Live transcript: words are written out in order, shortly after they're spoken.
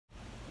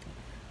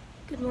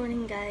Good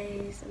morning,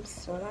 guys. I'm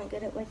still not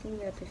good at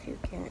waking up if you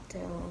can't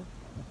tell.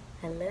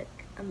 I look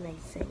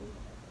amazing.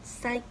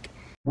 Psych.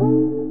 See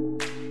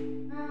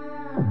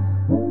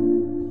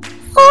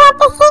what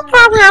the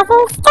secret has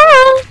in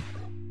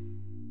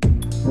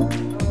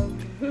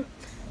store.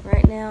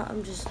 Right now,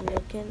 I'm just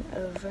looking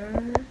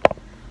over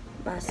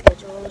my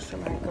schedules for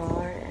my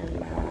guard and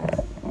my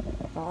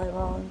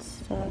volleyball and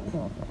stuff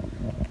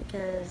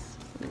because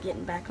I'm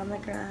getting back on the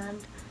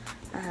grind.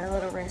 I had a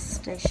little rest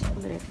station,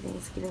 but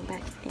everything's getting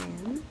back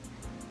in.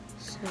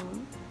 So,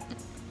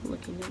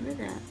 looking into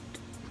that.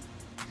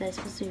 Today's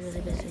supposed to be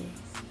really busy.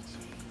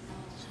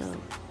 So,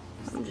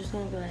 I'm just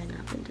going to go ahead and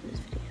hop into this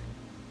video.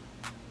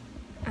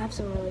 I have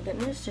some really good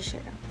news to share.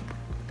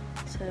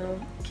 So,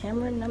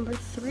 camera number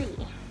 3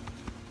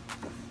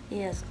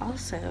 is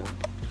also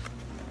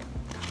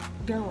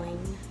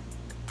going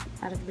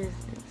out of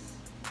business.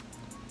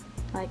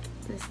 Like,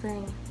 this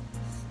thing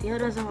still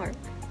doesn't work.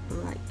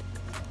 I'm like,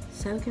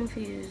 so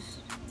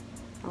confused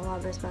on why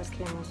Best Buy's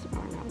cameras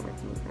are not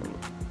working for me.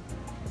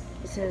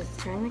 It says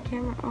turn the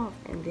camera off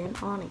and then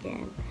on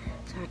again.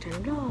 So I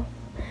turn it off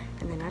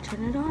and then I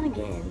turn it on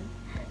again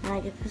and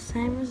I get the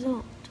same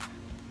result.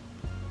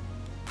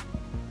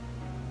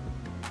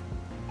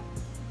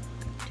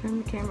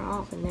 Turn the camera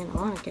off and then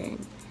on again.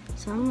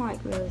 So I'm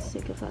like really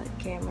sick of like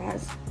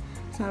cameras.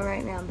 So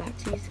right now I'm back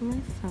to using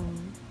my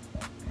phone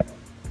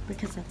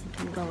because I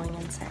think I'm going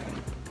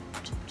insane.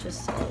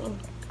 Just saying.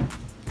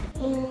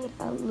 And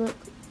I look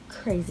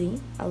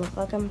crazy. I look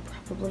like I'm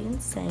probably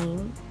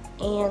insane.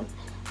 And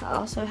I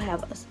also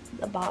have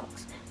a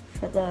box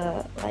for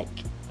the, like,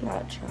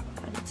 not a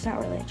tripod. It's not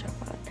really a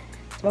tripod.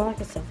 It's more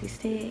like a selfie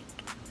stick,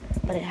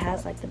 but it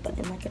has like the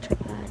button like a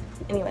tripod.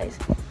 Anyways,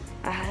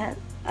 I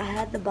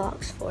had the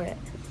box for it,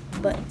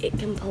 but it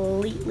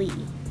completely,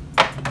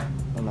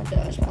 oh my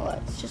gosh, my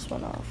lights just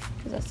went off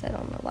because I set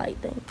on the light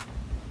thing.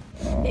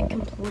 It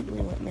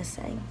completely went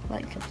missing,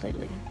 like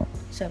completely.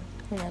 So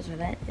who knows where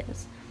that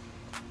is.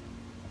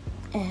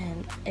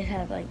 And it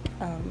had like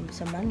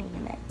some money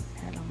in it. It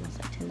had almost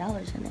like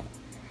 $10 in it.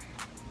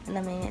 And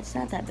I mean, it's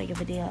not that big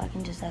of a deal. I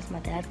can just ask my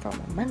dad for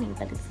my money,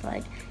 but it's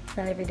like, it's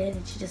not every day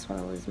that you just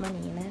want to lose money,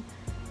 you know?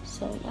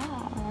 So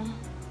yeah.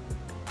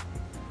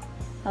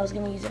 I was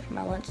gonna use it for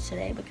my lunch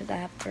today because I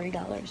have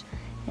 $3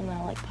 in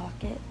my like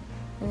pocket.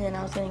 And then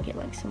I was gonna get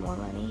like some more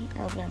money.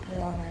 I was gonna put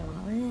it on my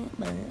wallet,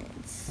 but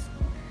it's,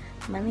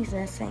 money's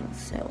missing,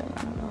 so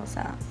I don't know what's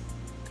up.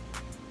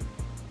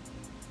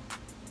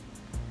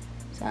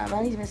 So my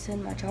money's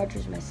missing, my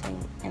charger's missing,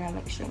 and I'm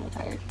extremely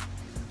tired.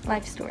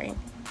 Life story.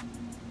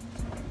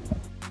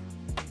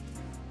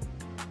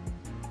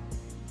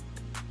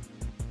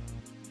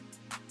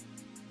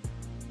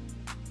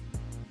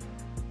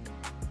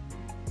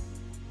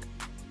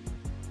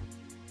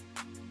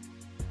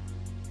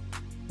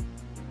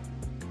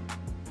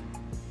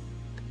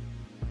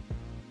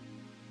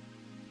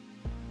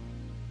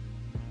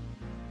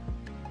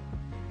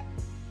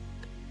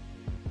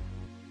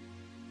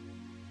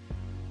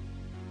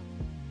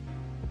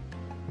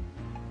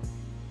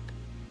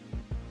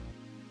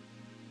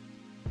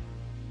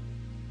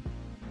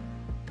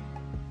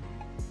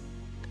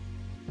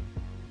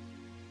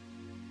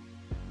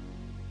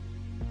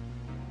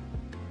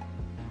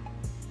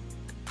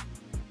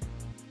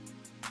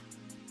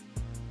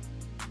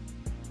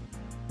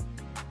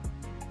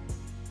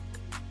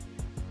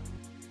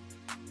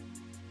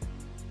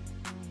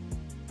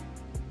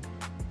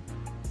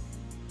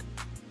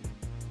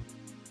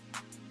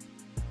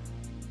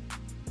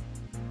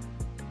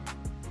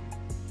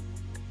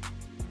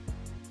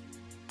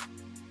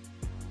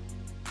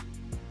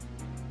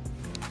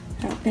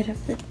 Outfit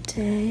of the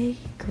day,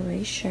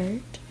 gray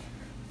shirt,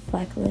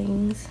 black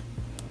leggings,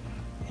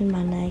 and my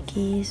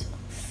Nikes.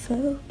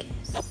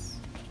 Focus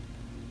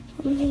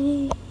on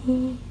me.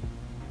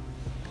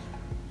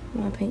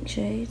 My pink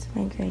shades,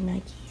 my gray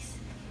Nikes,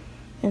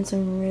 and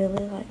some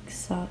really like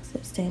socks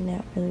that stand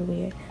out really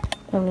weird.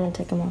 But I'm gonna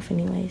take them off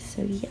anyway,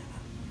 so yeah.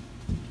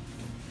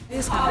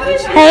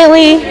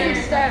 Haley!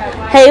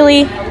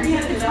 Haley!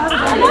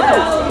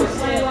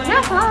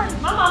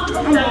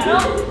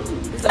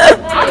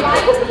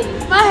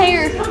 My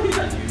hair.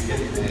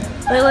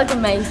 They look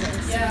amazing.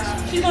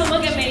 She's gonna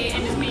look at me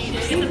and just be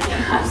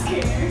I'm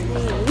scared.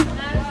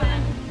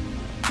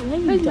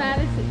 Who's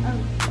Madison? Oh.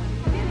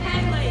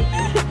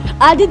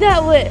 I did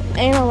that with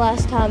Anna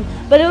last time,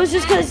 but it was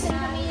just because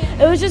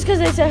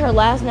they said her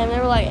last name. They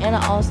were like Anna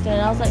Austin,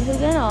 and I was like,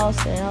 who's Anna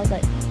Austin? And I was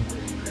like,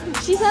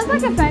 She sounds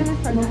like a famous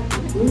person.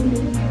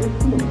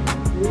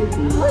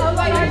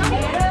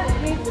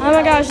 oh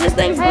my gosh, this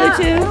thing's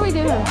Bluetooth. What are we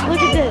doing?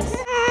 Look at this.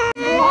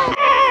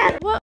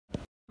 What?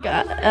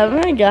 God, oh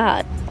my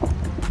god.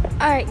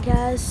 Alright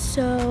guys,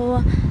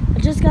 so I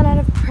just got out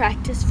of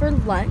practice for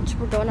lunch.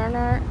 We're going on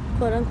our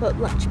quote-unquote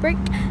lunch break.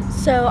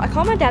 So I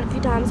called my dad a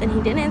few times and he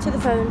didn't answer the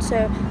phone.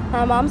 So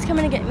my mom's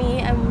coming to get me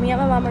and me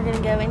and my mom are going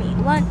to go and eat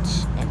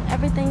lunch and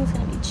everything's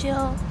going to be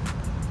chill.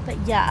 But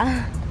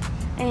yeah,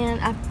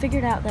 and I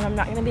figured out that I'm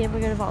not going to be able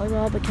to go to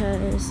volleyball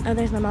because, oh,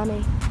 there's my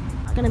mommy.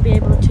 I'm not going to be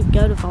able to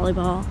go to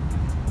volleyball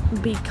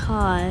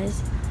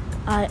because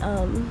I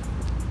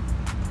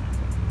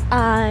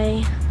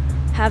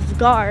have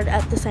guard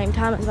at the same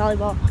time as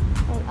volleyball.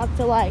 And I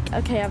feel like,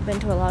 okay, I've been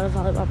to a lot of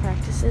volleyball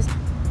practices,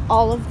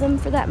 all of them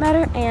for that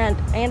matter, and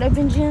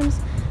open gyms,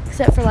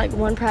 except for like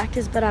one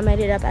practice, but I made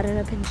it up at an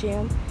open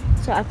gym.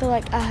 So I feel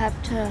like I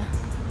have to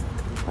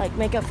like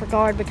make up for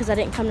guard because I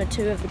didn't come to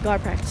 2 of the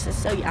guard practices.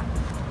 So yeah.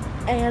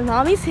 And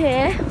mommy's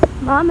here.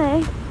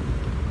 Mommy.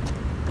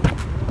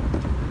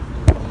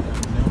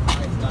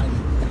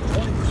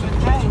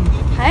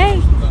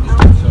 Hey.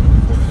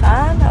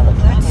 Fine. I look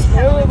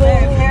terrible.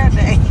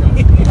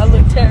 I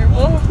look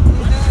terrible.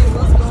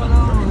 What's going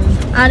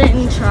on? I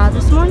didn't try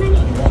this morning.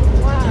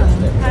 Wow.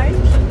 Hey.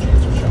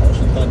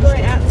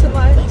 Going out to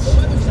lunch.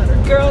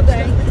 Girl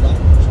day.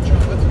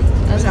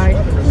 Oh, sorry.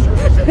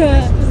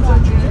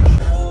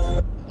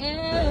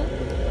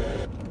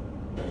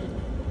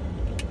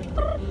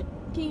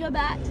 Can you go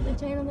back to the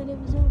channel that it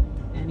was on?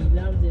 And he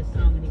loves this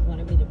song and he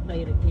wanted me to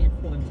play it again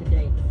for him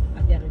today.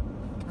 I got it.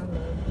 I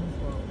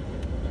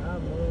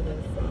love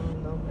that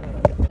song no matter.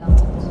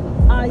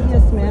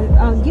 Yes,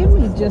 ma'am. Give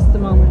me just a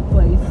moment,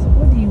 please.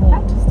 What do you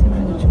want? Just a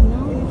minute. Give me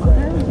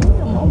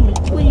a moment,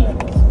 please.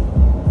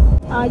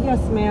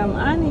 Yes, ma'am.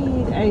 I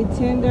need a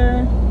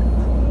tender,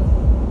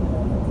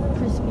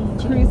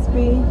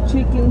 crispy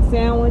chicken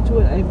sandwich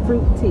with a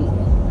fruit tea.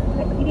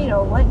 You need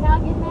a what now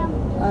again, ma'am?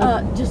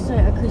 Just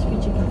a crispy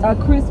chicken. A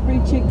crispy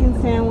chicken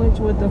sandwich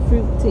with a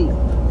fruit tea.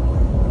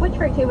 Which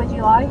fruit tea would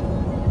you like?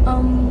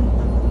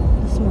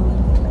 The small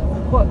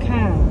one. What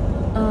kind?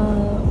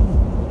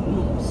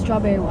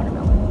 Strawberry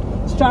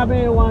watermelon.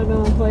 Strawberry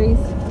watermelon, please.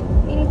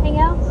 Anything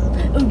else?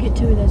 Oh, get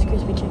 2 of those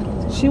crispy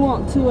chickens. She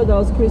wants 2 of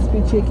those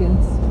crispy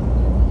chickens.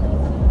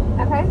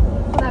 Okay.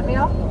 Will that be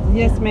all?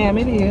 Yes, ma'am,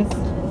 it is.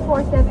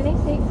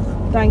 $4.76.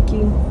 Thank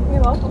you.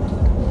 You're welcome.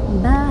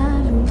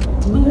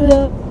 Boot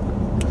up,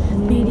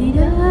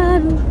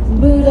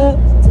 Boot up,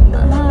 to my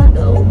heart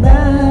go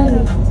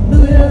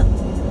boot up,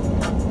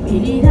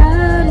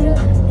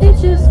 it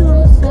just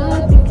won't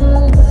stop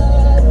because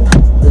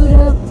boot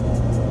up,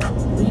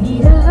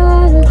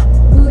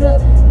 boot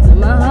up, to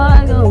my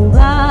heart go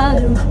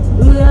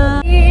boot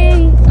up.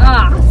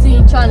 Ah, see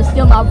you trying to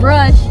steal my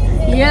brush.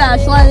 Yeah,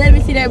 Shalon, let me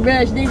see that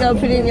brush. Then you gonna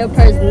put it in your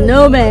purse.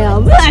 No,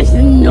 ma'am.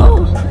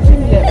 No.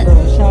 that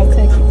brush. I'll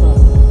take it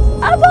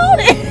from. I bought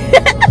it.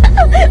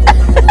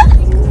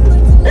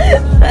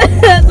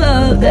 That's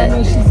all That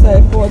means she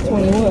said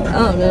 420 what? I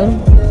don't know.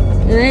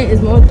 It ain't,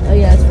 it's more. Oh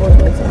yeah, it's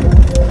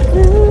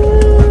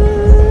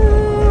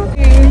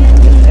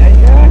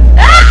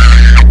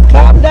 420.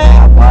 Calm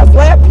down. I'll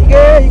slap you,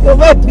 girl. You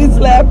gonna make me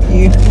slap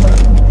you.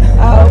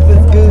 I hope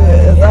it's good.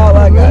 That's all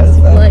I gotta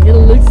say. Like it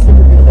looks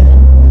super good.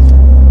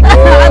 I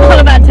thought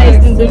about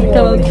tasting this.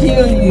 I'll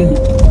kill you.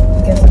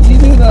 You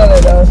do know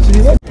that, don't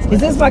you? Is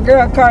this my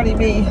girl Cardi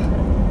B?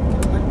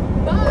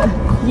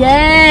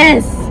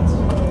 Yes,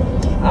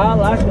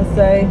 All I can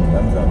say,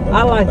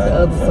 I like the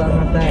other song,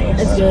 I think.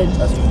 it's good.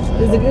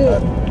 Is it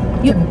good?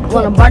 You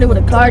want to party with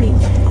a Cardi?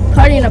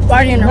 Cardi and a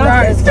party in a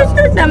Rari.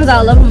 Diamonds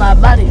all over my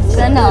body.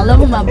 Sand all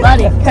over my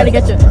body. Cardi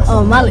got your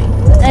Molly.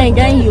 Ain't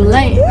gang, you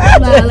lame.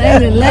 Nah,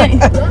 lame and lame.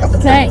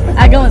 Tank,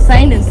 I go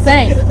insane.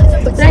 Insane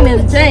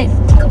in the chain.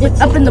 Get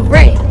up in the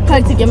brain.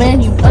 Cardi took your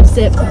man, you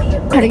upset.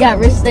 Cardi got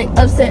rich, they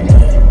upset.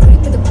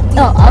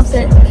 Oh,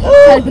 offset.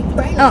 Cardi put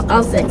the,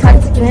 offset. Cardi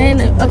took your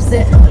hand and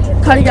upset.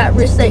 Cardi got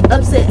rich, they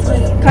upset.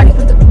 Cardi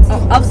put the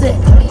offset.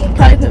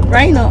 Cardi put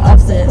brain on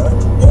offset.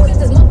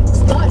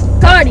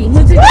 Cardi,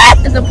 who took it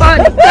at the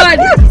party?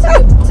 Cardi.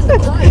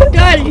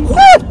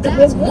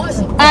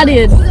 I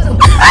did.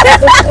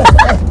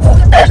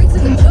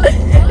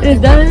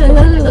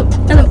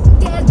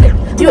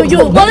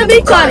 You wanna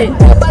be Cardi?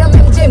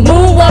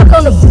 Moonwalk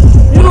on the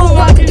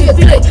moonwalk in the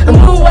city. I'm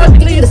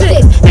moonwalking in the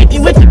city. Hit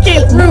you with the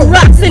kid, real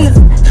rocks in this.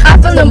 I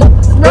from the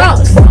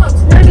rocks.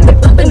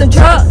 Up in the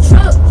truck.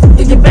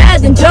 If you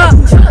bad, then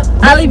jump.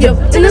 I leave you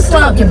in the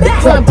slump. You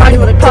wanna party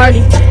with a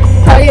Cardi?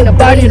 Party in a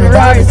party in a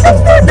Rari.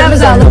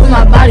 Diamonds all over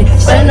my body.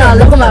 Spending all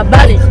over my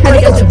body.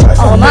 Cardi got you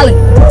on Molly.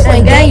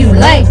 Ain't gang, you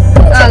lame.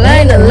 I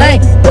lane the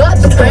lane.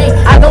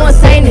 I go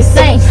insane.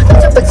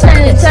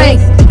 Turn the tank.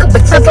 Up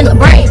in the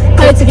brain.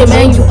 Cardi took your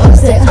man, you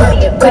upset.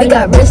 Cardi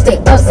got rich, they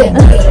upset.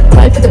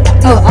 Cardi put the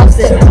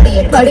offset.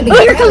 Cardi be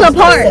here comes a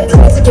part.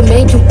 Cardi took your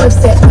man, you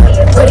upset.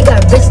 Cardi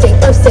got rich, they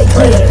upset.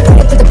 Cardi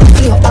put the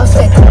pussy on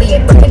offset. Cardi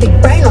big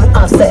brain on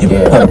offset. You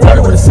wanna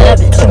party with a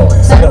savage?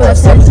 Started with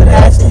savage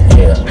passion.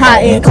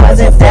 High end cars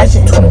and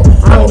fashion.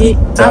 I'm weak,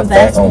 I'm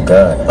fast. Oh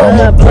God,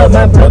 I blood,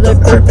 my brother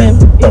gripping.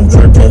 I'm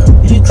dripping,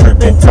 you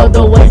tripping. Told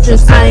the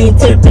waitress I ain't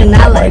tipping.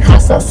 I like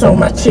hot sauce on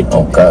my chicken.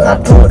 Oh God, I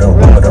put her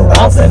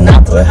off and I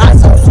put hot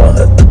sauce on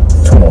her.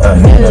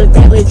 I'm in a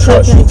Bentley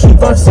truck, she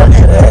keep on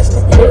sucking ass.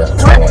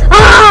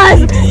 Ah!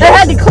 They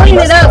had to clean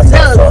it up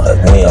though.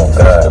 Oh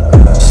God,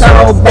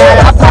 so bad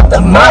I popped the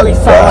Molly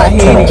before I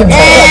hit it.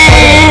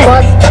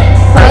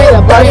 Party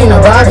the body in the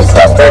Rari.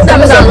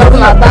 Diamonds all over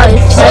my body.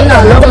 Shining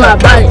all over my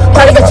body.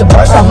 Party got your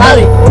brush on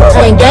Molly.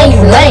 Ain't gang,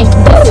 you lame.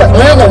 Bitch, I'm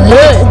laying the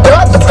wood.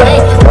 Drop the brain.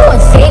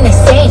 You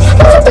insane.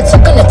 Pick up a chick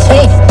in the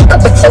chain. Pick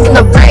up a chick in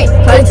the brain.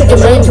 Party took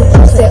your man, you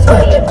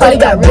Cardi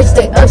got rich,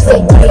 they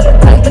upset.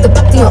 Cardi get the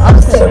pussy on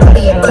offset.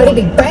 Cardi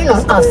big brain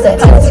on offset.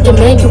 Cardi your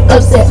man, you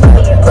upset.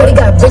 Cardi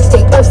got rich,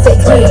 they upset.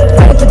 Cardi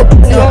get the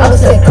pussy on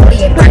offset. Cardi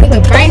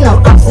big brain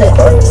on offset.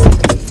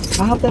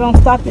 I hope they don't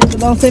stop you.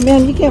 Don't say,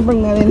 ma'am, you can't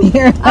bring that in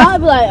here. I'll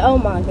be like, oh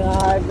my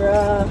god,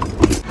 bruh.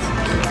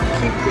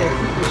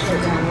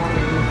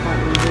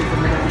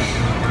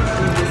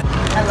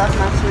 I love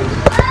my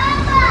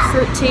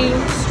fruit tea,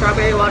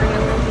 strawberry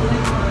watermelon.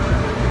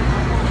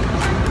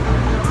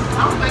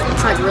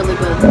 It's like really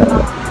good.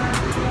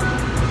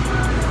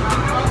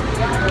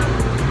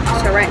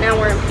 So right now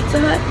we're in Pizza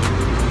Hut.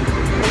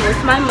 I'm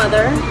with my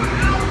mother.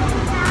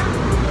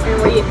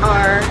 And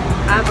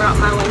I brought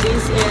my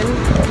Wendy's in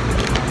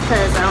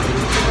because I don't eat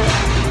Pizza Hut.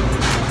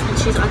 And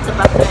she's at the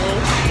buffet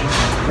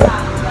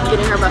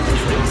getting her buffet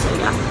food, so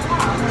yeah.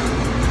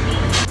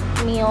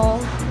 Meal,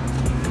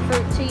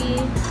 fruit tea,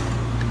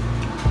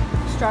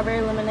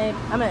 strawberry lemonade,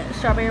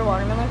 strawberry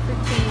watermelon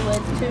fruit tea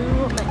with 2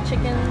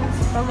 McChickens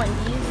from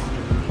Wendy's.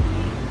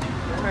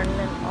 Turning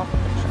it off the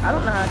picture. I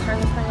don't know how to turn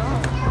this thing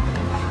off.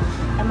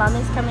 And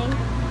mommy's coming.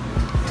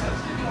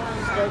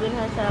 She's still getting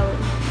her salad.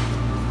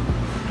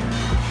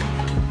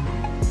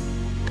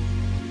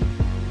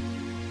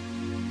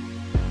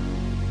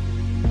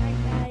 Alright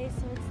guys,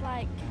 so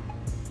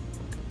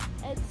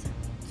it's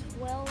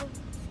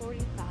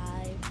 12:45. I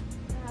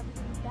have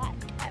to be back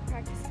at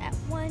practice at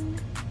 1.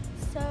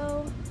 So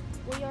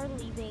we are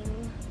leaving.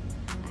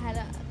 I had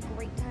a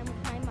great time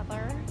with my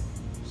mother.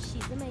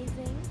 She's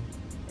amazing.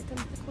 Here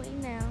comes the queen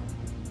now.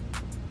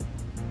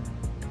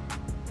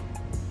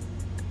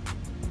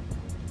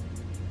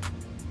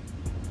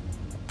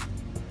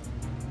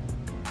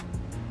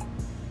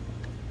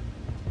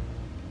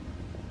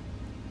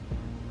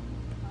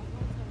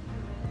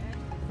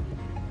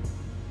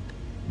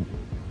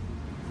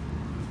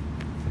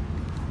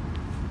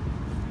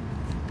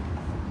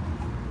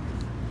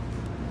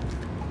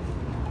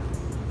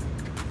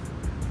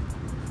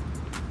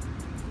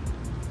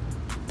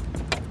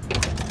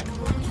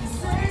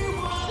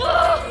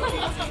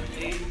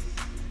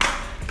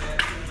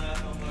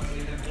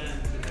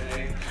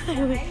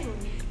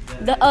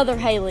 The other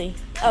Haley.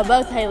 Oh,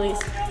 both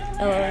Haleys.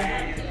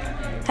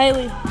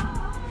 Haley.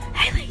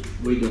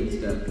 We didn't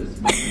step this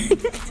morning.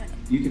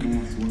 You can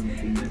ask one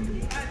thing.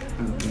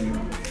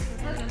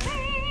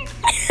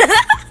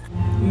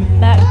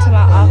 Back to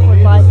my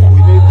awkward life at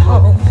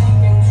home.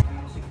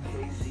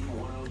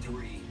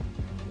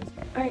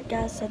 Alright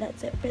guys, so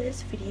that's it for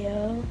this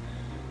video.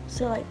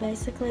 So like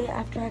basically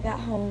after I got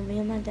home, me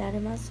and my dad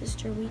and my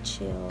sister, we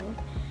chilled.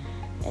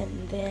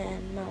 And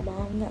then my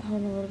mom got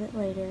home a little bit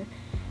later.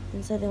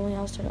 And so then we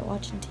all started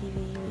watching TV,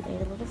 we ate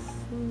a little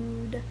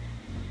food,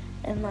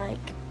 and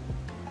like,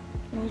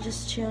 we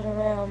just chilled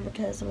around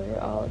because we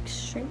were all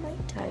extremely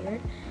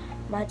tired.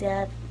 My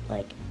dad,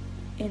 like,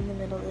 in the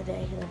middle of the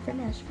day, he left for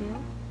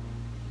Nashville.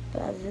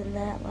 But other than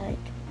that, like,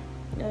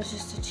 it was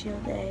just a chill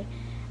day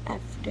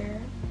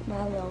after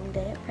my long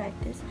day at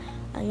practice.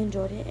 I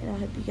enjoyed it, and I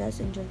hope you guys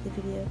enjoyed the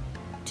video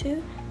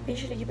too. Be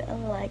sure to give it a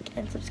like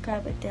and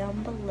subscribe it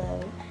down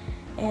below.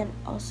 And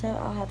also,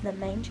 I'll have the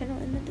main channel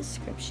in the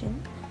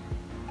description.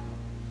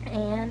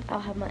 And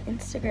I'll have my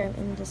Instagram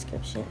in the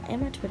description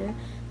and my Twitter,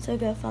 so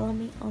go follow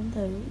me on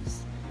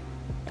those.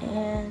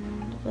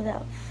 And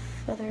without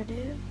further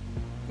ado,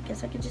 I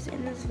guess I could just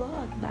end this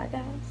vlog. Bye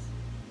guys.